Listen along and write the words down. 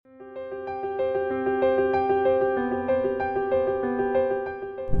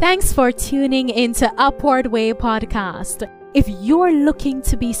Thanks for tuning into Upward Way Podcast. If you're looking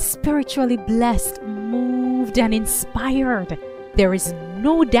to be spiritually blessed, moved, and inspired, there is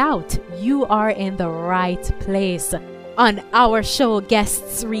no doubt you are in the right place. On our show,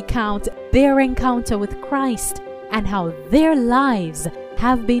 guests recount their encounter with Christ and how their lives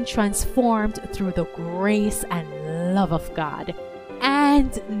have been transformed through the grace and love of God.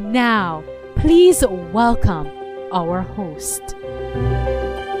 And now, please welcome our host.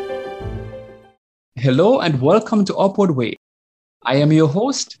 Hello and welcome to Upward Way. I am your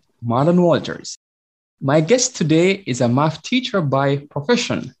host, Marlon Walters. My guest today is a math teacher by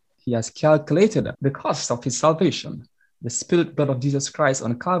profession. He has calculated the cost of his salvation, the spilled blood of Jesus Christ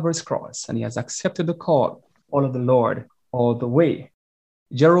on Calvary's cross, and he has accepted the call, all of the Lord, all the way.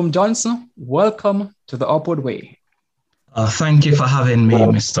 Jerome Johnson, welcome to the Upward Way. Thank you for having me,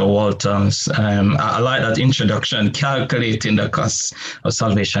 Mr. Walters. I like that introduction, calculating the cost of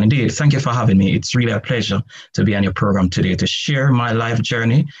salvation. Indeed, thank you for having me. It's really a pleasure to be on your program today to share my life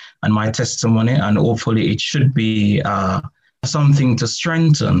journey and my testimony, and hopefully it should be something to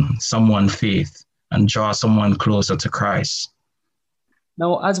strengthen someone's faith and draw someone closer to Christ.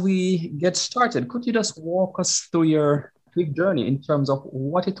 Now, as we get started, could you just walk us through your quick journey in terms of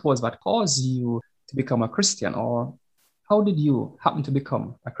what it was that caused you to become a Christian, or how did you happen to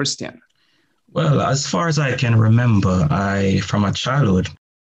become a Christian? Well, as far as I can remember, from a childhood,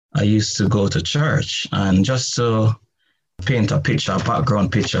 I used to go to church. And just to paint a picture, a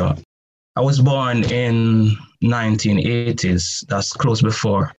background picture, I was born in 1980s. That's close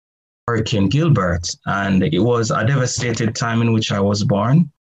before Hurricane Gilbert. And it was a devastated time in which I was born.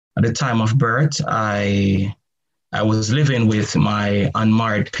 At the time of birth, I was living with my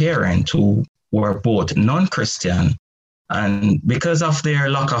unmarried parent who were both non-Christian. And because of their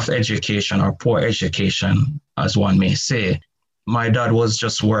lack of education, or poor education, as one may say, my dad was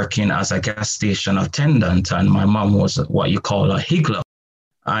just working as a gas station attendant, and my mom was what you call a higgler.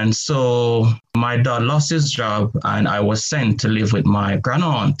 And so my dad lost his job, and I was sent to live with my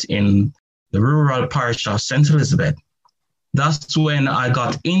grandaunt in the rural parish of St. Elizabeth. That's when I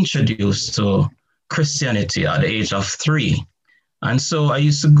got introduced to Christianity at the age of 3. And so I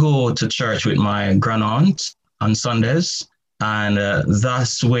used to go to church with my grandaunt on Sundays. And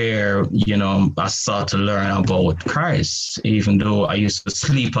that's where, I started to learn about Christ, even though I used to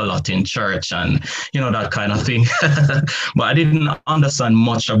sleep a lot in church and, that kind of thing. But I didn't understand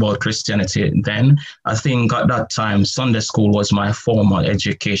much about Christianity then. I think at that time, Sunday school was my formal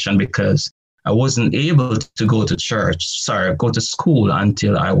education because I wasn't able to go to school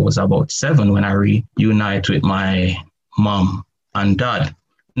until I was about 7 when I reunited with my mom and dad.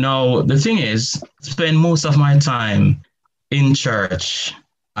 Now, the thing is, I spend most of my time in church,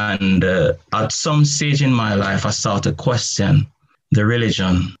 and at some stage in my life, I started to question the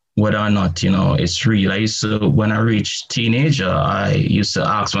religion, whether or not, it's real. When I reached teenager, I used to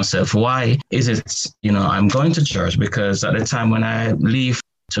ask myself, why is it, I'm going to church? Because at the time when I leave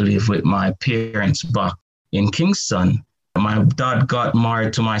to live with my parents back in Kingston, my dad got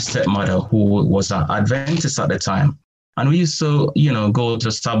married to my stepmother, who was an Adventist at the time. And we used to, go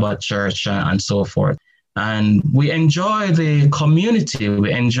to Sabbath church and so forth. And we enjoy the community.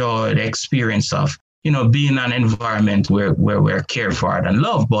 We enjoy the experience of, being in an environment where we're cared for and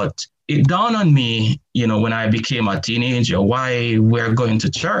loved. But it dawned on me, when I became a teenager, why we're going to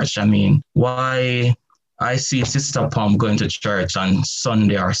church. I mean, why I see Sister Pam going to church on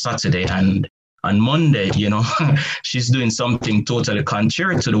Sunday or Saturday, and on Monday, she's doing something totally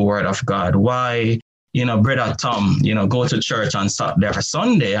contrary to the word of God. Why Brother Tom, go to church on Saturday or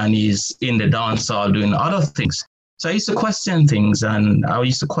Sunday, and he's in the dance hall doing other things. So I used to question things, and I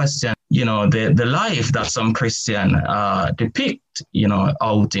used to question, the life that some Christian depict,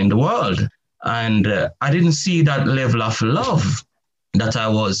 out in the world. And I didn't see that level of love that I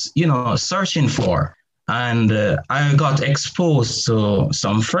was, searching for. And I got exposed to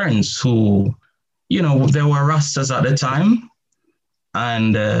some friends who, they were Rastas at the time.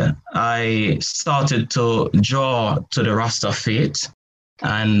 And I started to draw to the Rasta faith,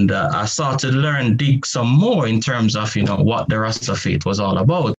 and I started to dig some more in terms of, what the Rasta faith was all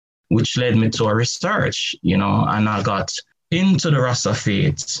about, which led me to a research, and I got into the Rasta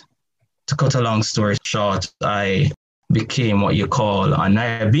faith. To cut a long story short, I became what you call a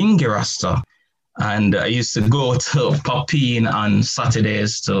Nyabingi Rasta, and I used to go to Papine on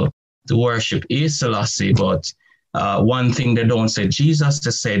Saturdays to worship Selassie, but one thing they don't say Jesus,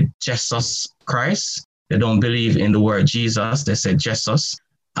 they say Jesus Christ. They don't believe in the word Jesus, they say Jesus.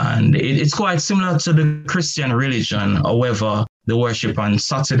 And it's quite similar to the Christian religion. However, the worship on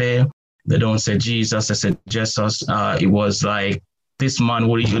Saturday, they don't say Jesus, they say Jesus. It was like this man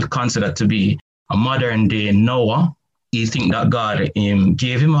would you would consider to be a modern day Noah. He think that God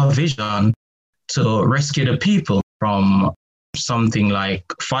gave him a vision to rescue the people from something like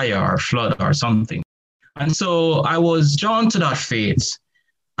fire or flood or something. And so I was drawn to that faith.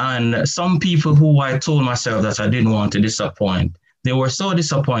 And some people who I told myself that I didn't want to disappoint, they were so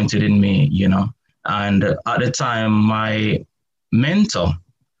disappointed in me, you know. And at the time, my mentor,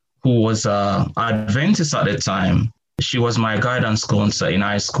 who was an Adventist at the time, she was my guidance counselor in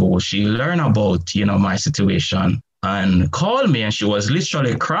high school. She learned about, you know, my situation and called me, and she was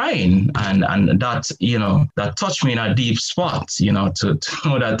literally crying. And that, you know, that touched me in a deep spot, you know, to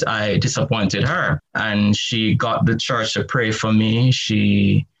know that I disappointed her. And she got the church to pray for me.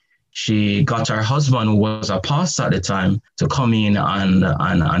 She got her husband, who was a pastor at the time, to come in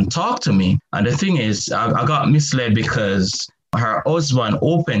and talk to me. And the thing is, I got misled because her husband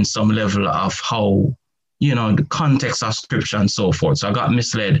opened some level of how, you know, the context of scripture and so forth. So I got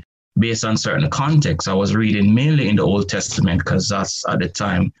misled based on certain context. I was reading mainly in the Old Testament because that's at the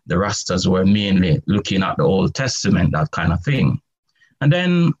time the Rastas were mainly looking at the Old Testament, that kind of thing. And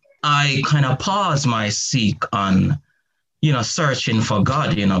then I kind of paused my seek on, you know, searching for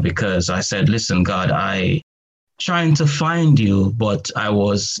God, you know, because I said, listen, God, I trying to find you, but I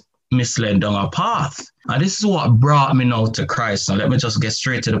was misled down a path. And this is what brought me now to Christ. Now, let me just get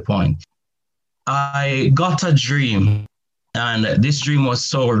straight to the point. I got a dream, and this dream was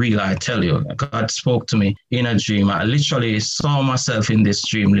so real, I tell you. God spoke to me in a dream. I literally saw myself in this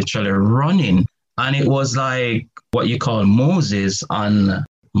dream, literally running. And it was like what you call Moses on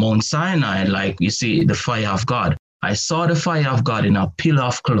Mount Sinai, like you see the fire of God. I saw the fire of God in a pillar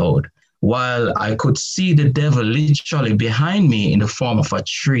of cloud, while I could see the devil literally behind me in the form of a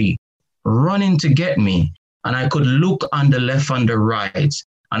tree, running to get me. And I could look on the left and the right,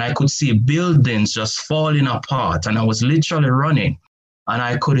 and I could see buildings just falling apart. And I was literally running. And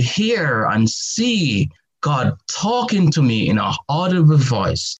I could hear and see God talking to me in an audible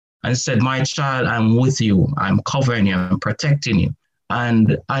voice and said, my child, I'm with you. I'm covering you. I'm protecting you.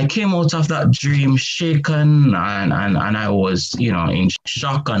 And I came out of that dream shaken, and I was, you know, in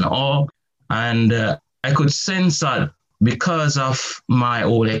shock and awe. And I could sense that because of my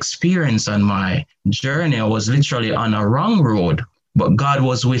old experience and my journey, I was literally on a wrong road, but God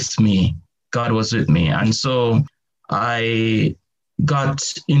was with me. God was with me. And so I got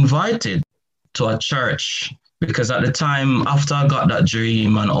invited to a church, because at the time, after I got that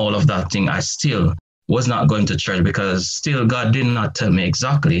dream and all of that thing, I still was not going to church, because still God did not tell me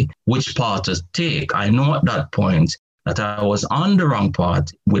exactly which path to take. I know at that point that I was on the wrong path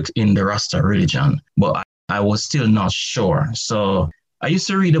within the Rasta religion, but I was still not sure. So I used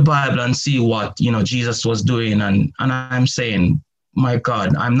to read the Bible and see what, you know, Jesus was doing. And I'm saying, my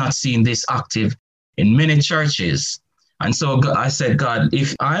God, I'm not seeing this active in many churches. And so I said, God,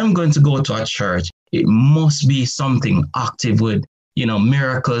 if I'm going to go to a church, it must be something active with, you know,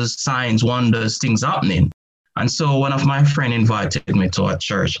 miracles, signs, wonders, things happening. And so one of my friends invited me to a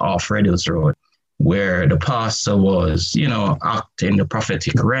church off Red Hills Road, where the pastor was, you know, acting the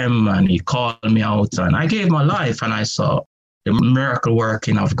prophetic realm, and he called me out, and I gave my life, and I saw the miracle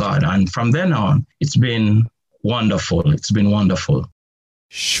working of God. And from then on, it's been wonderful. It's been wonderful.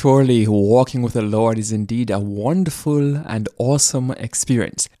 Surely walking with the Lord is indeed a wonderful and awesome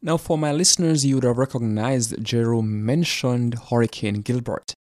experience. Now, for my listeners, you would have recognized Jerome mentioned Hurricane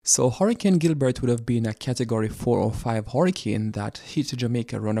Gilbert. So Hurricane Gilbert would have been a Category 4 or 5 hurricane that hit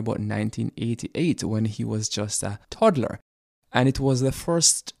Jamaica around about 1988 when he was just a toddler. And it was the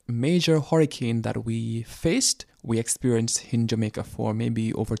first major hurricane that we experienced in Jamaica for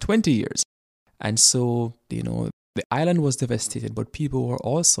maybe over 20 years. And so, you know, the island was devastated, but people were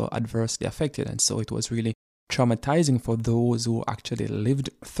also adversely affected. And so it was really traumatizing for those who actually lived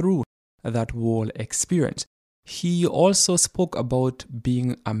through that whole experience. He also spoke about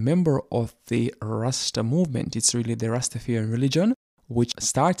being a member of the Rasta movement. It's really the Rastafarian religion, which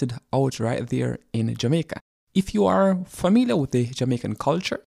started out right there in Jamaica. If you are familiar with the Jamaican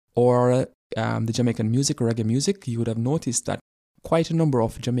culture or the Jamaican music, reggae music, you would have noticed that quite a number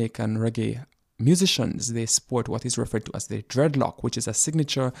of Jamaican reggae musicians, they sport what is referred to as the dreadlock, which is a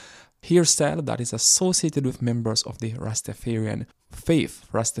signature hairstyle that is associated with members of the Rastafarian faith,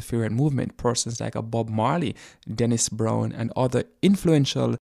 Rastafarian movement, persons like Bob Marley, Dennis Brown, and other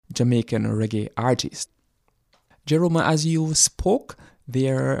influential Jamaican reggae artists. Jerome, as you spoke,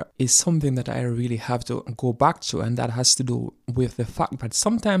 there is something that I really have to go back to, and that has to do with the fact that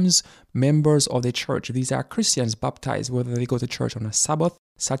sometimes members of the church, these are Christians baptized, whether they go to church on a Sabbath,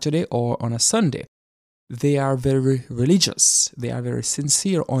 Saturday, or on a Sunday, they are very religious. They are very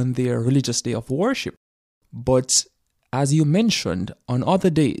sincere on their religious day of worship. But as you mentioned, on other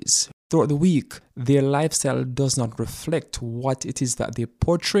days throughout the week, their lifestyle does not reflect what it is that they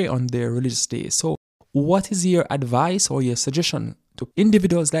portray on their religious day. So, what is your advice or your suggestion to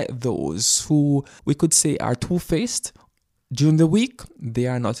individuals like those who we could say are two-faced? During the week, they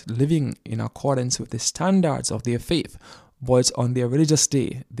are not living in accordance with the standards of their faith, but on their religious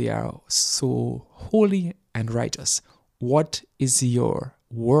day, they are so holy and righteous. What is your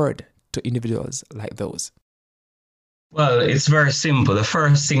word to individuals like those? Well, it's very simple. The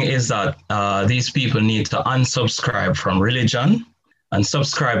first thing is that these people need to unsubscribe from religion and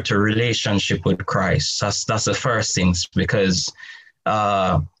subscribe to relationship with Christ. That's the first thing, because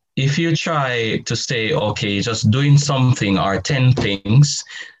if you try to say, okay, just doing something or 10 things,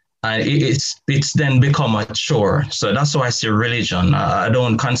 and it's then become a chore. So that's why I say religion. I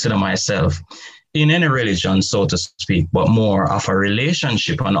don't consider myself in any religion, so to speak, but more of a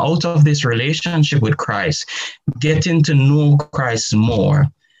relationship. And out of this relationship with Christ, getting to know Christ more,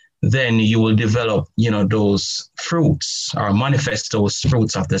 then you will develop, those fruits or manifest those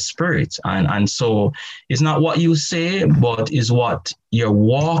fruits of the Spirit. And so it's not what you say, but is what your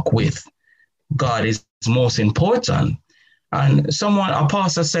walk with God is most important. And a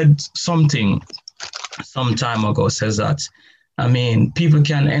pastor said something some time ago, says that, people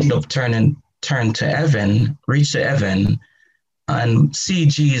can end up turn to heaven, reach to heaven, and see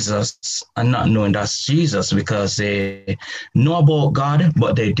Jesus and not knowing that's Jesus, because they know about God,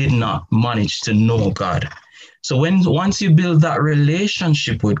 but they did not manage to know God. So once you build that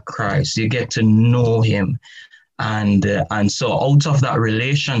relationship with Christ, you get to know him. And so out of that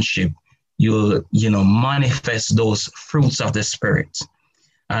relationship, you'll, manifest those fruits of the Spirit.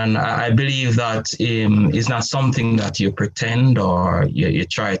 And I believe that it's not something that you pretend or you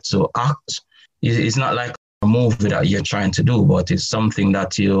try to act. It's not like a movie that you're trying to do, but it's something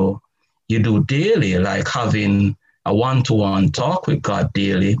that you do daily, like having a one-to-one talk with God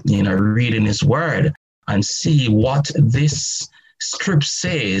daily, reading his word and see what this script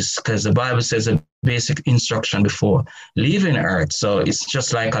says, because the Bible says a basic instruction before leaving earth. So it's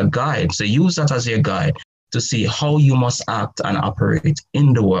just like a guide. So use that as your guide to see how you must act and operate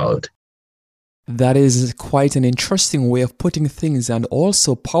in the world. That is quite an interesting way of putting things, and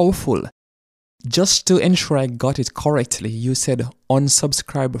also powerful. Just to ensure I got it correctly, you said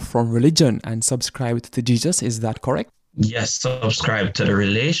unsubscribe from religion and subscribe to Jesus. Is that correct? Yes, subscribe to the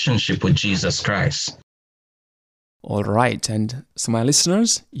relationship with Jesus Christ. All right. And so my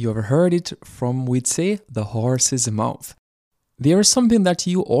listeners, you have heard it from, we'd say, the horse's mouth. There is something that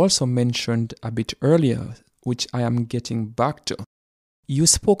you also mentioned a bit earlier, which I am getting back to. You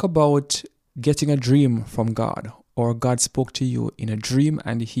spoke about getting a dream from God, or God spoke to you in a dream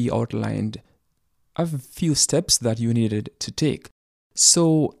and he outlined a few steps that you needed to take.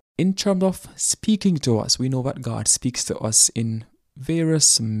 So in terms of speaking to us, we know that God speaks to us in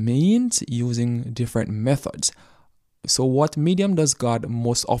various means using different methods. So what medium does God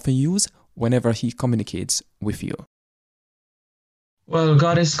most often use whenever he communicates with you? Well,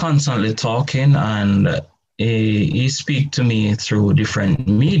 God is constantly talking, and he speaks to me through different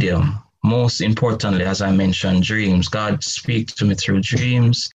medium. Most importantly, as I mentioned, dreams. God speaks to me through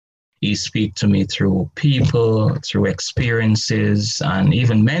dreams. He speaks to me through people, through experiences, and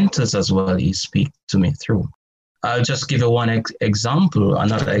even mentors as well. He speaks to me through. I'll just give you one example,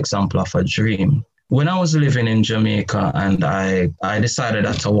 another example of a dream. When I was living in Jamaica and I decided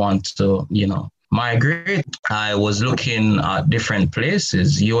that I want to, migrate, I was looking at different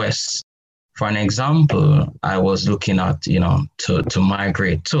places, US. For an example, I was looking at, to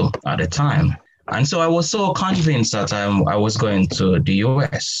migrate to at the time. And so I was so convinced that I was going to the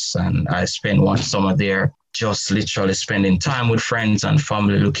US, and I spent one summer there, just literally spending time with friends and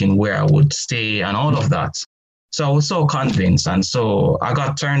family, looking where I would stay and all of that. So I was so convinced. And so I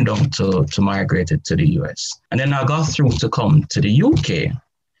got turned on to migrate to the US. And then I got through to come to the UK.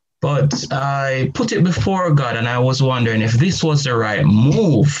 But I put it before God, and I was wondering if this was the right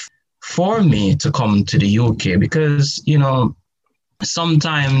move for me to come to the UK, because,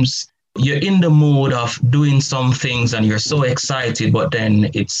 sometimes you're in the mood of doing some things and you're so excited, but then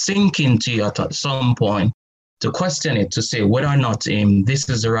it's sinking to you at some point to question it, to say whether or not this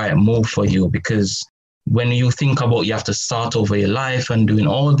is the right move for you. Because when you think about you have to start over your life and doing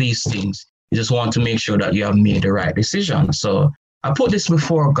all these things, you just want to make sure that you have made the right decision. So I put this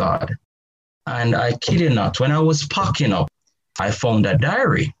before God, and I kid you not, when I was packing up, I found a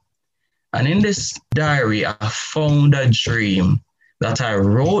diary. And in this diary, I found a dream that I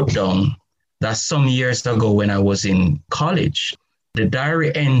wrote down that some years ago when I was in college. The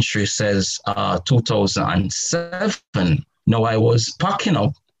diary entry says 2007. Now I was packing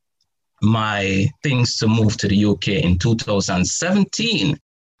up my things to move to the UK in 2017.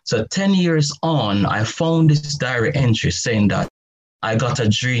 So 10 years on, I found this diary entry saying that I got a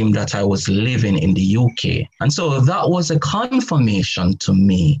dream that I was living in the UK. And so that was a confirmation to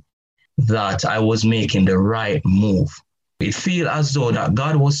me that I was making the right move. It feels as though that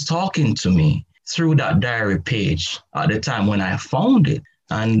God was talking to me through that diary page at the time when I found it.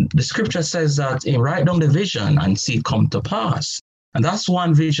 And the scripture says that write down the vision and see it come to pass. And that's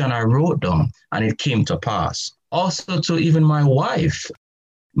one vision I wrote down, and it came to pass. Also to even my wife,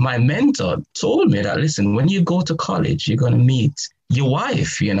 my mentor told me that, listen, when you go to college, you're going to meet your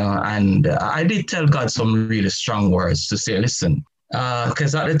wife, and I did tell God some really strong words to say, listen,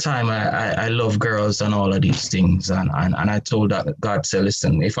 because at the time I love girls and all of these things. And I told that God said,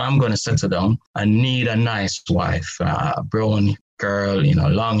 listen, if I'm going to settle down, I need a nice wife, a brown girl,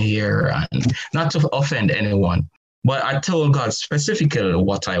 long hair, and not to offend anyone. But I told God specifically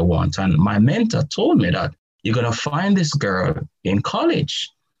what I want. And my mentor told me that you're going to find this girl in college.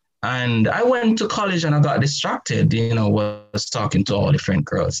 And I went to college and I got distracted, was talking to all different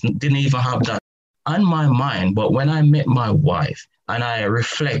girls. Didn't even have that on my mind. But when I met my wife and I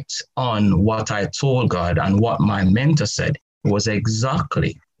reflect on what I told God and what my mentor said, it was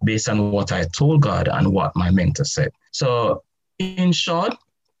exactly based on what I told God and what my mentor said. So in short,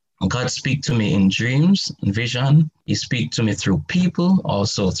 God speaks to me in dreams and vision. He speaks to me through people,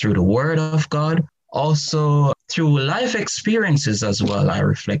 also through the word of God, also through life experiences as well. I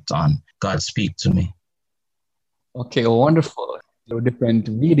reflect on God speak to me. Okay, wonderful. Different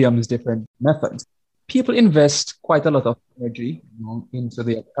mediums, different methods. People invest quite a lot of energy into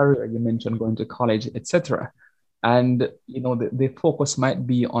their career. You mentioned going to college, etc. And, the focus might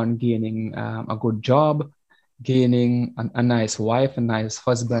be on gaining a good job, gaining a nice wife, a nice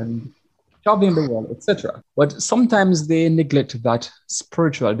husband, traveling the world, etc. But sometimes they neglect that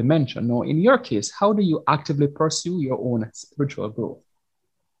spiritual dimension. Now, in your case, how do you actively pursue your own spiritual growth?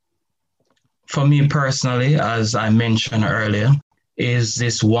 For me personally, as I mentioned earlier, is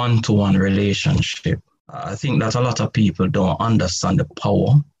this one-to-one relationship. I think that a lot of people don't understand the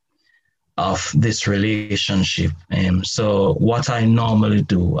power of this relationship. So what I normally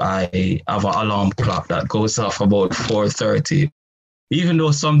do, I have an alarm clock that goes off about 4:30, even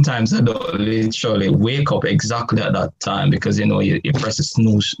though sometimes I don't literally wake up exactly at that time because, you press the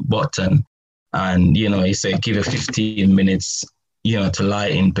snooze button and, you say, give it 15 minutes, to lie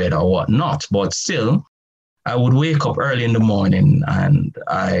in bed or whatnot. But still, I would wake up early in the morning and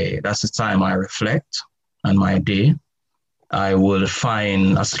that's the time I reflect on my day. I will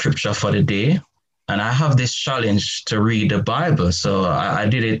find a scripture for the day. And I have this challenge to read the Bible. So I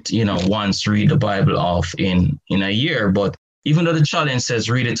did it, once, read the Bible off in a year. But even though the challenge says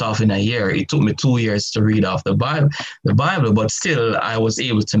read it off in a year, it took me 2 years to read off the Bible, but still I was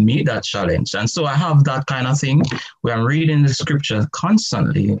able to meet that challenge. And so I have that kind of thing where I'm reading the scripture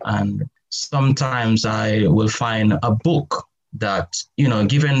constantly. And sometimes I will find a book that,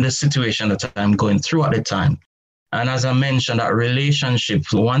 given the situation that I'm going through at the time. And as I mentioned, that relationship,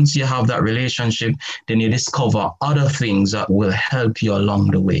 once you have that relationship, then you discover other things that will help you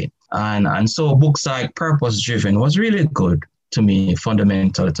along the way. And so books like Purpose Driven was really good to me,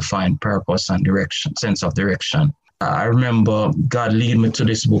 fundamentally, to find purpose and direction, sense of direction. I remember God lead me to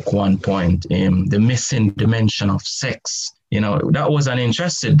this book one point, The Missing Dimension of Sex. That was an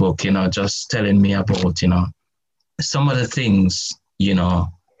interesting book, just telling me about, some of the things,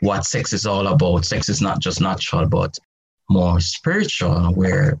 what sex is all about. Sex is not just natural, but more spiritual,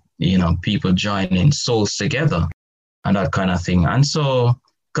 where, people join in souls together and that kind of thing. And so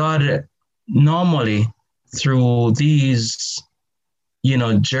God normally through these,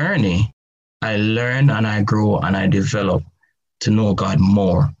 journey, I learn and I grow and I develop to know God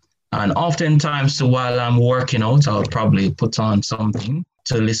more. And oftentimes while I'm working out, I'll probably put on something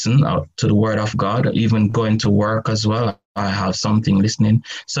to listen out to the word of God, even going to work as well. I have something listening.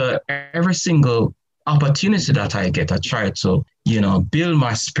 So every single opportunity that I get, I try to, build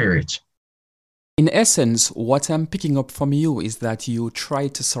my spirit. In essence, what I'm picking up from you is that you try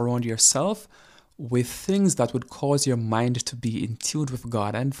to surround yourself with things that would cause your mind to be in tune with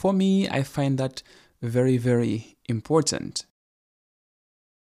God. And for me, I find that very, very important.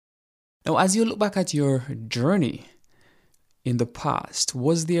 Now, as you look back at your journey in the past,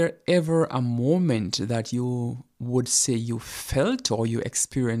 was there ever a moment that you would say you felt or you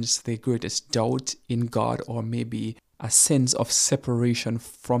experienced the greatest doubt in God, or maybe a sense of separation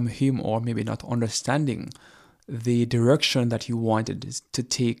from Him, or maybe not understanding the direction that He wanted to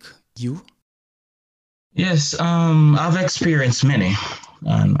take you? Yes, I've experienced many.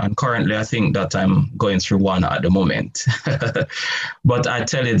 And currently I think that I'm going through one at the moment. But I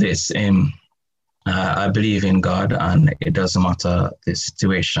tell you this, I believe in God, and it doesn't matter the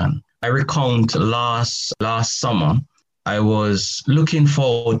situation. I recount last summer, I was looking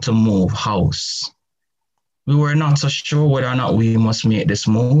forward to move house. We were not so sure whether or not we must make this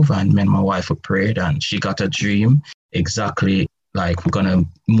move, and me and my wife were prayed, and she got a dream exactly like we're gonna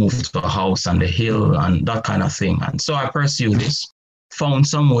move to a house on the hill and that kind of thing. And so I pursued this, found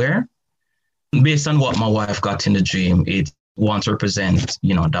somewhere based on what my wife got in the dream. It wants to represent,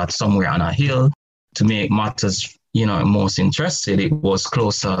 that somewhere on a hill. To make matters, most interested, it was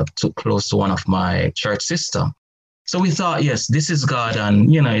close to one of my church sister. So we thought, yes, this is God, and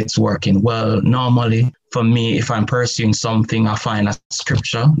it's working well. Normally, for me, if I'm pursuing something, I find a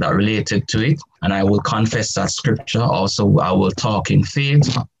scripture that related to it, and I will confess that scripture. Also, I will talk in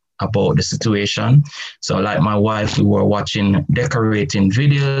faith about the situation. So like my wife, we were watching decorating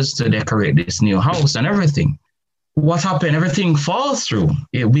videos to decorate this new house and everything. What happened? Everything falls through.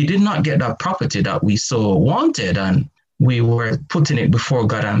 We did not get that property that we so wanted. And we were putting it before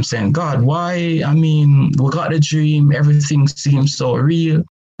God. I'm saying, God, why? I mean, we got the dream. Everything seems so real.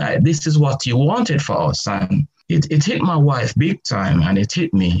 This is what you wanted for us. And it hit my wife big time, and it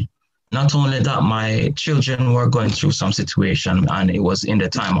hit me. Not only that, my children were going through some situation, and it was in the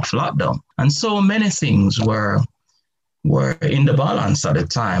time of lockdown. And so many things were in the balance at the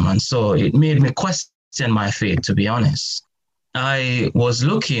time. And so it made me question my faith, to be honest. I was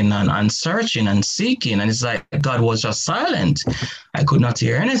looking and searching and seeking, and it's like God was just silent. I could not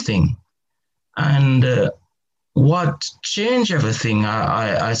hear anything. And what changed everything,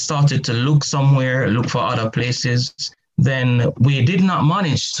 I started to look for other places. Then we did not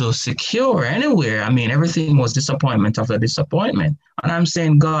manage to secure anywhere. I mean, everything was disappointment after disappointment. And I'm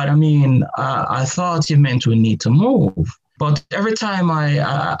saying, God, I thought you meant we need to move. But every time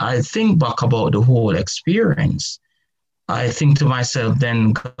I think back about the whole experience, I think to myself,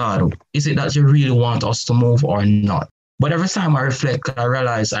 then, God, is it that you really want us to move or not? But every time I reflect, I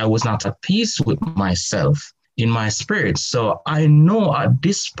realize I was not at peace with myself in my spirit. So I know at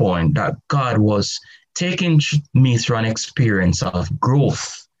this point that God was taking me through an experience of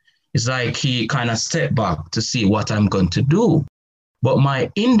growth. It's like he kind of stepped back to see what I'm going to do. But my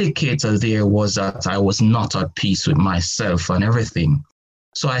indicator there was that I was not at peace with myself and everything.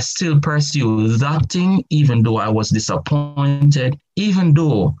 So I still pursue that thing, even though I was disappointed, even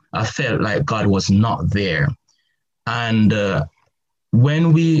though I felt like God was not there. And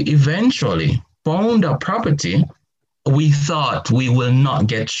when we eventually found a property, we thought we will not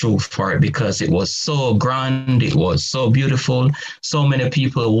get through for it because it was so grand, it was so beautiful. So many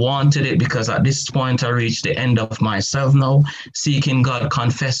people wanted it because at this point I reached the end of myself now, seeking God,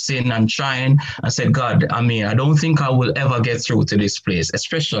 confessing and trying. I said, God, I don't think I will ever get through to this place,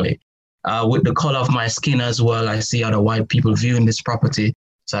 especially with the color of my skin as well. I see other white people viewing this property.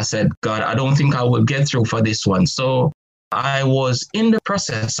 So I said, God, I don't think I will get through for this one. So I was in the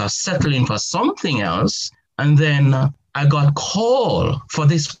process of settling for something else. And then I got called for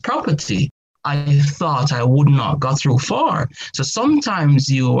this property. I thought I would not go through for. So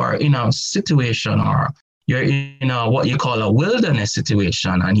sometimes you are in a situation, or you're in what you call a wilderness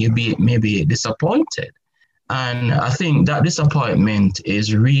situation, and you may be disappointed. And I think that disappointment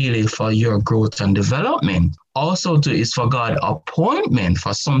is really for your growth and development. Also, is for God's appointment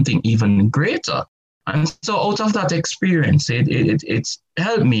for something even greater. And so out of that experience, it's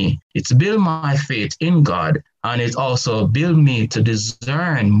helped me. It's built my faith in God, and it also built me to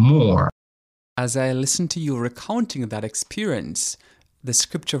discern more. As I listen to you recounting that experience, the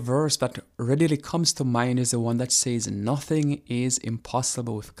scripture verse that readily comes to mind is the one that says, nothing is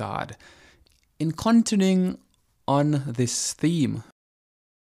impossible with God. In continuing on this theme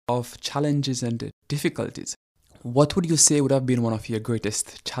of challenges and difficulties, what would you say would have been one of your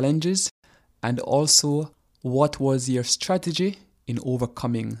greatest challenges? And also, what was your strategy in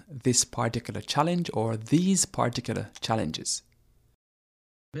overcoming this particular challenge or these particular challenges?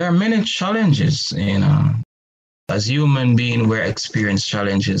 There are many challenges, As human beings, we experience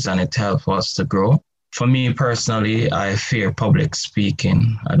challenges, and it helps us to grow. For me personally, I fear public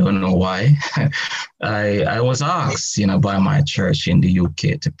speaking. I don't know why. I was asked, by my church in the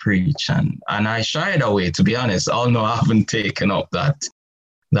UK to preach, and I shied away, to be honest, although I haven't taken up that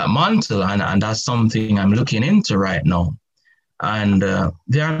mantle, and that's something I'm looking into right now. And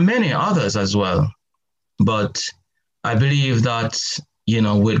there are many others as well. But I believe that,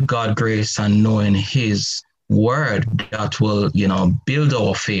 with God's grace and knowing his word, that will, build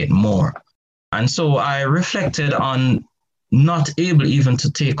our faith more. And so I reflected on not able even to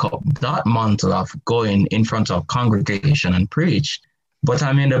take up that mantle of going in front of congregation and preach. But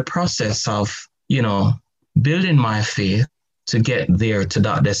I'm in the process of, building my faith to get there to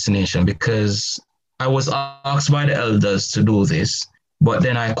that destination, because I was asked by the elders to do this, but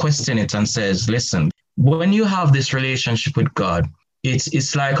then I question it and says, listen, when you have this relationship with God,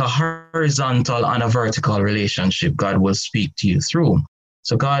 it's like a horizontal and a vertical relationship. God will speak to you through.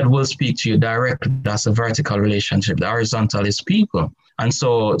 So God will speak to you directly. That's a vertical relationship. The horizontal is people. And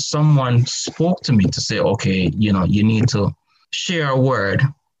so someone spoke to me to say, okay, you need to share a word.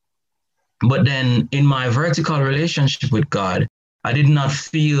 But then in my vertical relationship with God, I did not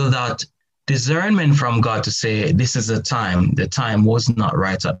feel that discernment from God to say, this is the time. The time was not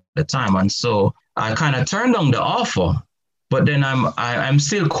right at the time. And so I kind of turned down the offer. But then I'm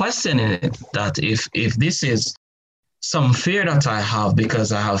still questioning it, that if this is some fear that I have,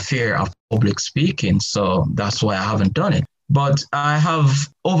 because I have fear of public speaking. So that's why I haven't done it. But I have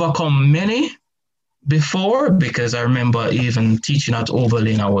overcome many before, because I remember even teaching at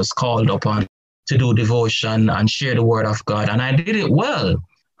Oberlin, I was called upon to do devotion and share the word of God, and I did it well.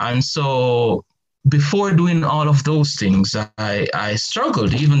 And so before doing all of those things, I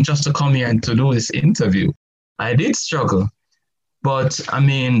struggled even just to come here and to do this interview. I did struggle. But I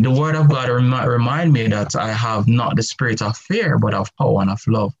mean, the word of God remind me that I have not the spirit of fear, but of power and of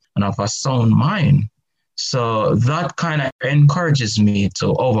love and of a sound mind. So that kind of encourages me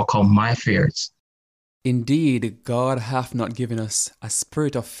to overcome my fears. Indeed, God hath not given us a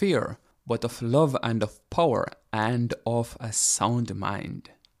spirit of fear, but of love and of power and of a sound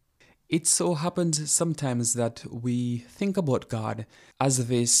mind. It so happens sometimes that we think about God as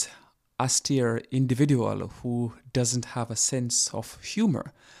this austere individual who doesn't have a sense of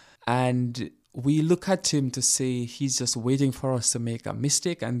humor. And we look at him to say he's just waiting for us to make a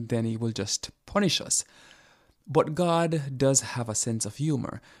mistake and then he will just punish us. But God does have a sense of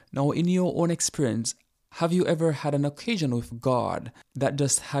humor. Now, in your own experience, have you ever had an occasion with God that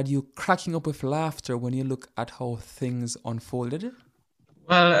just had you cracking up with laughter when you look at how things unfolded?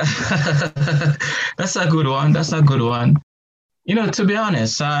 Well, that's a good one. That's a good one. To be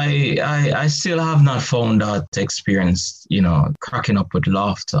honest, I still have not found that experience, cracking up with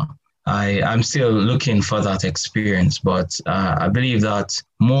laughter. I'm still looking for that experience, but I believe that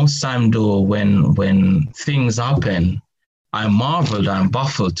most time though, when things happen, I'm marveled, I'm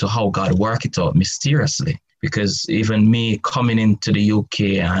baffled to how God worked it out mysteriously. Because even me coming into the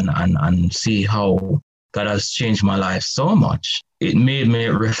UK and see how God has changed my life so much, it made me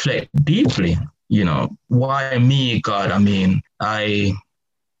reflect deeply. Why me, God? I mean, I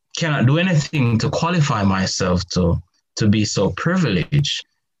cannot do anything to qualify myself to be so privileged.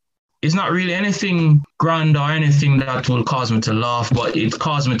 It's not really anything grand or anything that will cause me to laugh, but it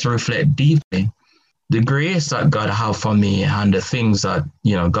caused me to reflect deeply. The grace that God have for me and the things that,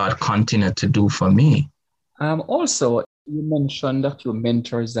 God continued to do for me. Also, you mentioned a few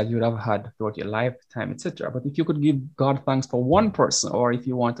mentors that you would have had throughout your lifetime, etc. But if you could give God thanks for one person, or if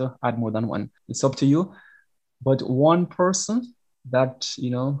you want to add more than one, it's up to you. But one person that,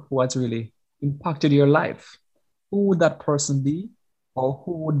 who has really impacted your life, who would that person be? Or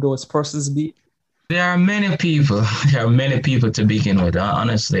who would those persons be? There are many people. There are many people to begin with.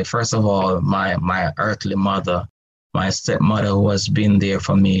 Honestly, first of all, my earthly mother, my stepmother, who has been there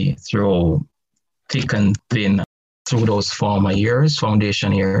for me through thick and thin, through those former years,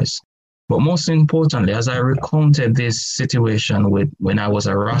 foundation years. But most importantly, as I recounted this situation when I was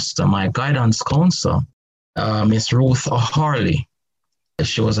a Rasta, my guidance counselor, Miss Ruth O'Harley,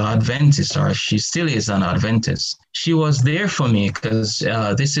 she was an Adventist, or she still is an Adventist. She was there for me because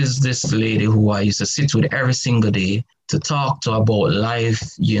this is this lady who I used to sit with every single day to talk to about life,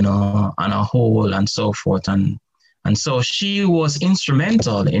 on a whole and so forth. And so she was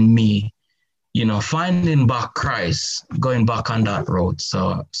instrumental in me, finding back Christ, going back on that road.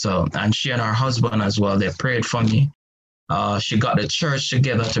 So, and she and her husband as well, they prayed for me. She got the church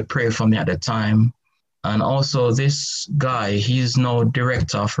together to pray for me at the time. And also this guy, he's now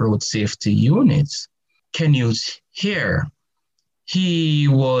director of road safety units. Can you hear? He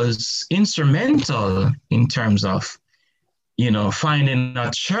was instrumental in terms of, finding a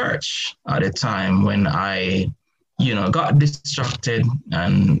church at a time when I, got distracted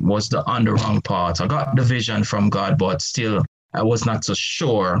and was on the wrong path. I got the vision from God, but still I was not so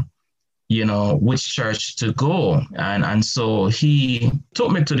sure, which church to go. And so he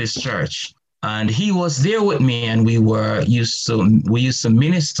took me to this church. And he was there with me, and we used to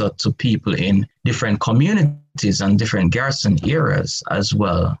minister to people in different communities and different garrison areas as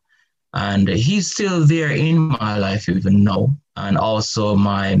well. And he's still there in my life even now. And also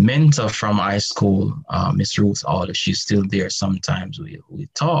my mentor from high school, Miss Ruth Hall, she's still there. Sometimes we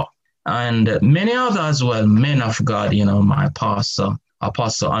talk. And many others as well, men of God, my pastor,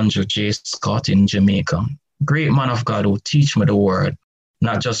 Apostle Andrew J. Scott in Jamaica. Great man of God who teach me the word,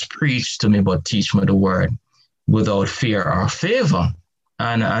 not just preach to me, but teach me the word without fear or favor.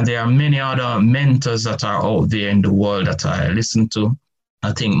 And there are many other mentors that are out there in the world that I listen to.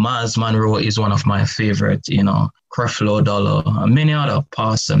 I think Miles Monroe is one of my favorite, Creflo Dollar, and many other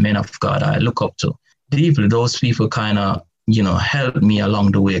pastors, men of God I look up to. Deeply, those people kind of, help me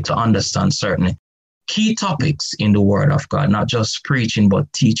along the way to understand certain key topics in the Word of God, not just preaching,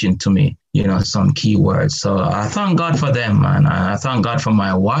 but teaching to me, some key words. So I thank God for them, and I thank God for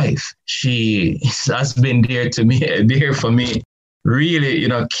my wife. She has been dear for me. Really,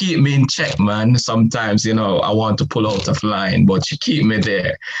 keep me in check, man. Sometimes, I want to pull out of line, but she keep me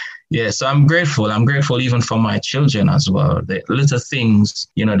there. Yeah, so I'm grateful. I'm grateful even for my children as well. The little things,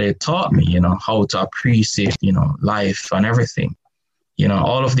 they taught me, how to appreciate, life and everything.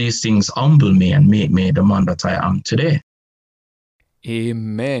 All of these things humble me and make me the man that I am today.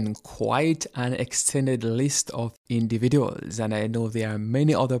 Amen. Quite an extended list of individuals. And I know there are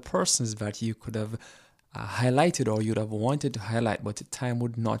many other persons that you could have highlighted or you'd have wanted to highlight, but time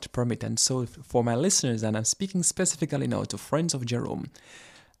would not permit. And so for my listeners, and I'm speaking specifically now to friends of Jerome,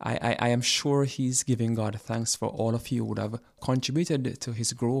 I am sure he's giving God thanks for all of you who would have contributed to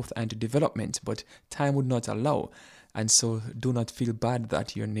his growth and development, but time would not allow. And so do not feel bad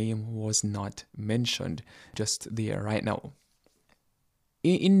that your name was not mentioned just there right now.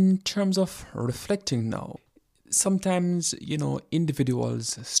 In terms of reflecting now, sometimes,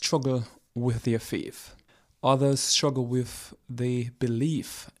 individuals struggle with their faith. Others struggle with the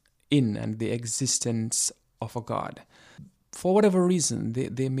belief in and the existence of a God. For whatever reason,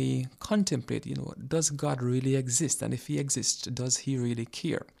 they may contemplate, does God really exist? And if he exists, does he really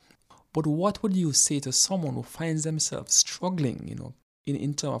care? But what would you say to someone who finds themselves struggling,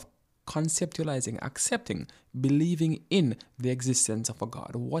 in terms of conceptualizing, accepting, believing in the existence of a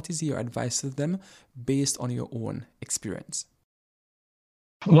God? What is your advice to them based on your own experience?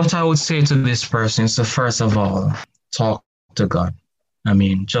 What I would say to this person is to first of all, talk to God. I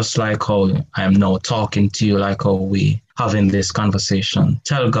mean, just like how I am now talking to you, like how we having this conversation,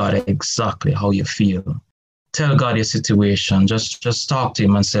 tell God exactly how you feel. Tell God your situation. Just talk to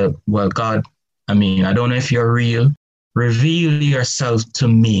him and say, well, God, I don't know if you're real. Reveal yourself to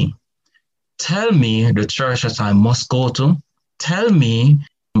me. Tell me the church that I must go to. Tell me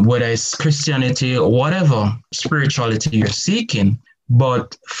whether it's Christianity or whatever spirituality you're seeking.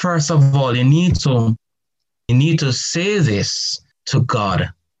 But first of all, you need to say this to God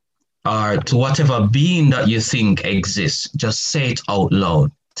or to whatever being that you think exists. Just say it out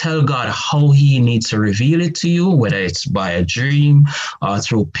loud. Tell God how he needs to reveal it to you, whether it's by a dream or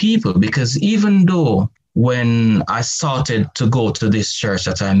through people. Because even though when I started to go to this church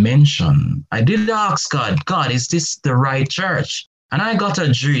that I mentioned, I did ask God, is this the right church? And I got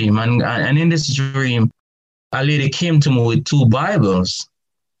a dream. And in this dream, a lady came to me with 2 Bibles.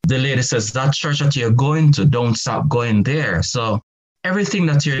 The lady says, that church that you're going to, don't stop going there. So everything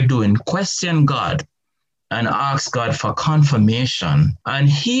that you're doing, question God and ask God for confirmation, and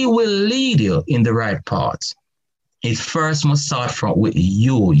he will lead you in the right path. It first must start with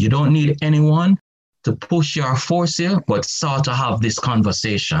you. You don't need anyone to push you or force you, but start to have this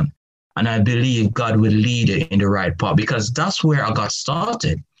conversation. And I believe God will lead you in the right path, because that's where I got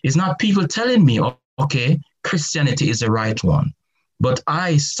started. It's not people telling me, okay, Christianity is the right one. But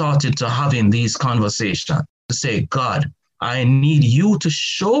I started to having these conversations to say, God, I need you to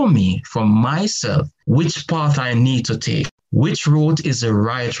show me for myself which path I need to take, which road is the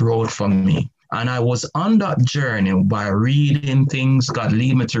right road for me. And I was on that journey by reading things. God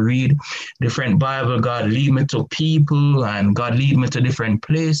lead me to read different Bible. God lead me to people, and God lead me to different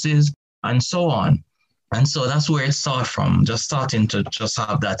places and so on. And so that's where it started from, just starting to just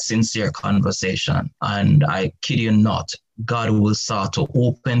have that sincere conversation. And I kid you not, God will start to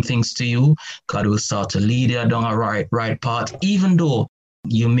open things to you. God will start to lead you down a right path, even though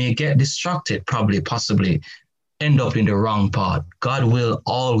you may get distracted, possibly end up in the wrong path. God will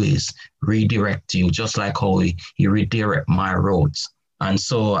always redirect you, just like how he redirect my roads. And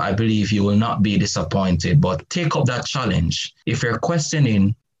so I believe you will not be disappointed, but take up that challenge. If you're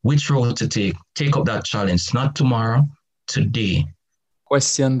questioning which road to take up that challenge, not tomorrow, today.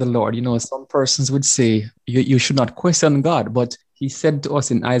 Question the Lord. Some persons would say you should not question God, but he said to us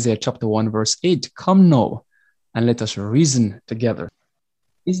in Isaiah chapter 1, verse 8, come now and let us reason together.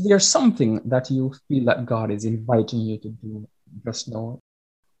 Is there something that you feel that God is inviting you to do just now?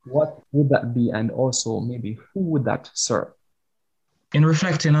 What would that be? And also maybe who would that serve? In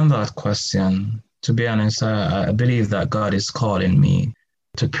reflecting on that question, to be honest, I believe that God is calling me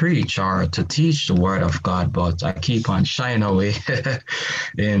to preach or to teach the word of God, but I keep on shying away.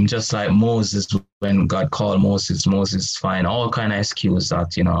 Just like Moses, when God called Moses find all kind of excuse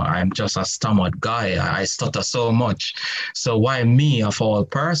that, I'm just a stammered guy. I stutter so much. So why me of all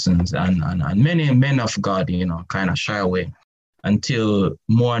persons? And many men of God, kind of shy away until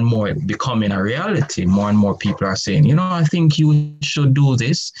more and more it becoming a reality. More and more people are saying, I think you should do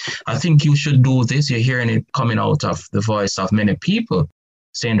this. I think you should do this. You're hearing it coming out of the voice of many people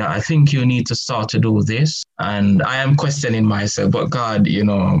saying that I think you need to start to do this. And I am questioning myself, but God,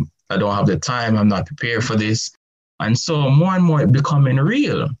 I don't have the time. I'm not prepared for this. And so more and more it becoming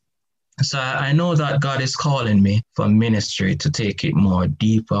real. So I know that God is calling me for ministry to take it more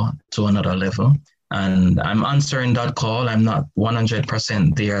deeper to another level. And I'm answering that call. I'm not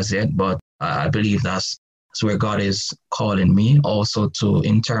 100% there as yet, but I believe that's where God is calling me. Also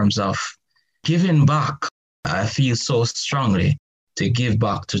in terms of giving back, I feel so strongly to give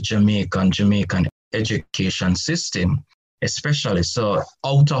back to Jamaican education system, especially. So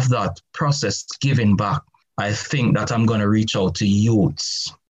out of that process, giving back, I think that I'm going to reach out to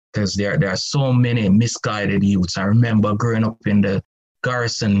youths because there are so many misguided youths. I remember growing up in the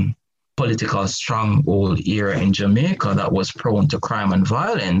Garrison political stronghold era in Jamaica that was prone to crime and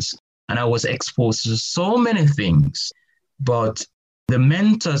violence. And I was exposed to so many things. But the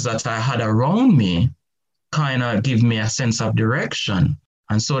mentors that I had around me kind of give me a sense of direction.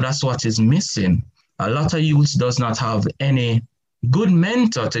 And so that's what is missing. A lot of youths does not have any good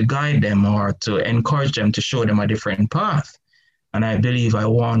mentor to guide them or to encourage them to show them a different path. And I believe I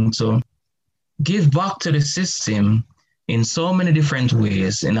want to give back to the system in so many different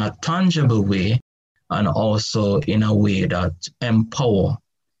ways, in a tangible way, and also in a way that empower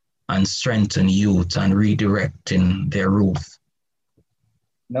and strengthen youth and redirecting their youth.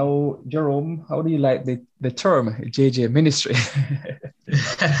 Now, Jerome, how do you like the term JJ ministry?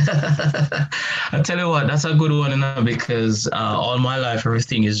 I tell you what, that's a good one, because all my life,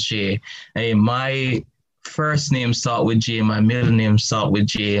 everything is J. Hey, my first name start with J, my middle name start with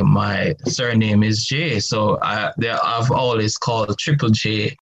J, my surname is J. So I've always called Triple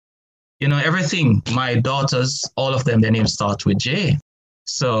J. Everything, my daughters, all of them, their names start with J.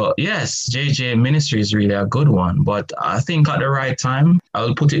 So yes, JJ Ministry is really a good one, but I think at the right time, I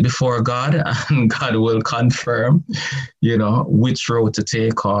will put it before God and God will confirm, which road to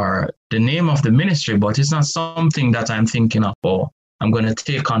take or the name of the ministry, but it's not something that I'm thinking of, I'm going to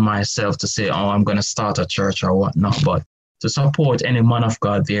take on myself to say, I'm going to start a church or whatnot. But to support any man of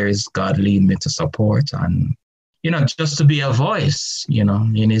God, there is God lead me to support and, just to be a voice,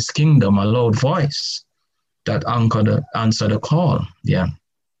 in his kingdom, a loud voice that answer the call. Yeah.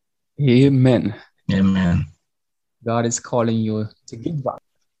 Amen. Amen. God is calling you to give back.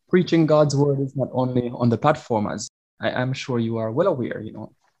 Preaching God's word is not only on the platform, as I'm sure you are well aware,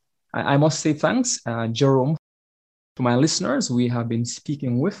 I must say thanks, Jerome. To my listeners, we have been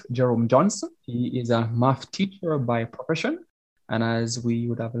speaking with Jerome Johnson. He is a math teacher by profession. And as we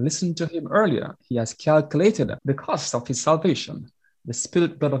would have listened to him earlier, he has calculated the cost of his salvation, the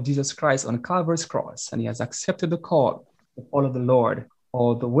spilled blood of Jesus Christ on Calvary's cross, and he has accepted the call to follow the Lord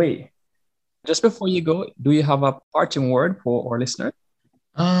all the way. Just before you go, do you have a parting word for our listeners?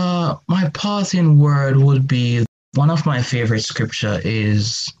 My parting word would be, one of my favorite scripture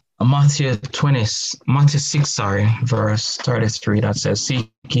is Matthew 6, verse 33, that says,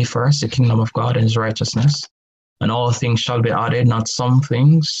 "Seek ye first the kingdom of God and his righteousness, and all things shall be added," not some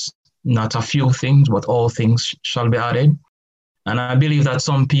things, not a few things, but all things shall be added. And I believe that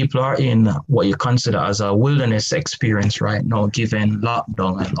some people are in what you consider as a wilderness experience right now, given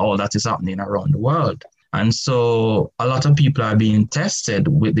lockdown and all that is happening around the world. And so a lot of people are being tested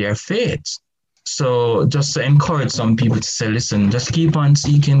with their faith. So just to encourage some people to say, listen, just keep on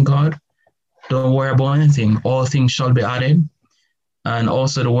seeking God. Don't worry about anything. All things shall be added. And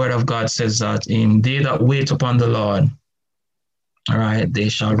also the word of God says that they that wait upon the Lord, all right, they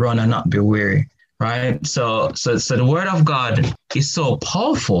shall run and not be weary. Right. So the word of God is so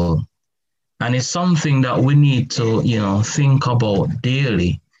powerful, and it's something that we need to, think about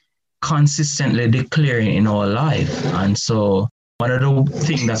daily, consistently declaring in our life. And so one of the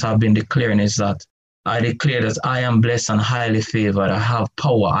things that I've been declaring is that I declare that I am blessed and highly favored. I have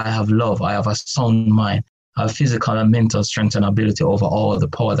power. I have love. I have a sound mind. I have physical and mental strength and ability over all the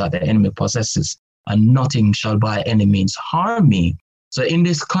power that the enemy possesses, and nothing shall by any means harm me. So in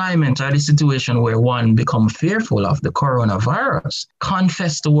this climate or this situation where one becomes fearful of the coronavirus,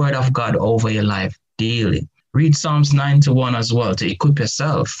 confess the word of God over your life daily. Read Psalms 91 as well to equip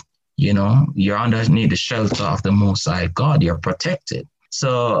yourself. You're underneath the shelter of the Most High God. You're protected.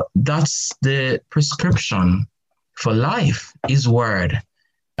 So that's the prescription for life, his word.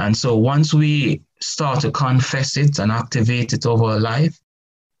 And so once we start to confess it and activate it over our life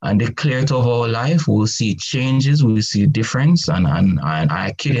and declare it over our life, we'll see changes, we'll see difference. And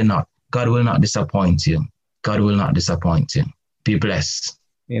I kid you not, God will not disappoint you. God will not disappoint you. Be blessed.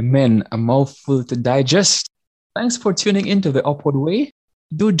 Amen. A mouthful to digest. Thanks for tuning into The Upward Way.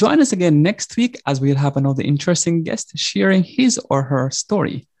 Do join us again next week as we'll have another interesting guest sharing his or her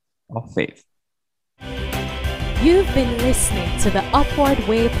story of faith. You've been listening to the Upward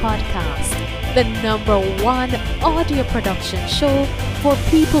Way podcast, the #1 audio production show for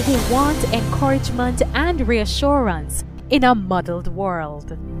people who want encouragement and reassurance in a muddled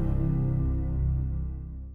world.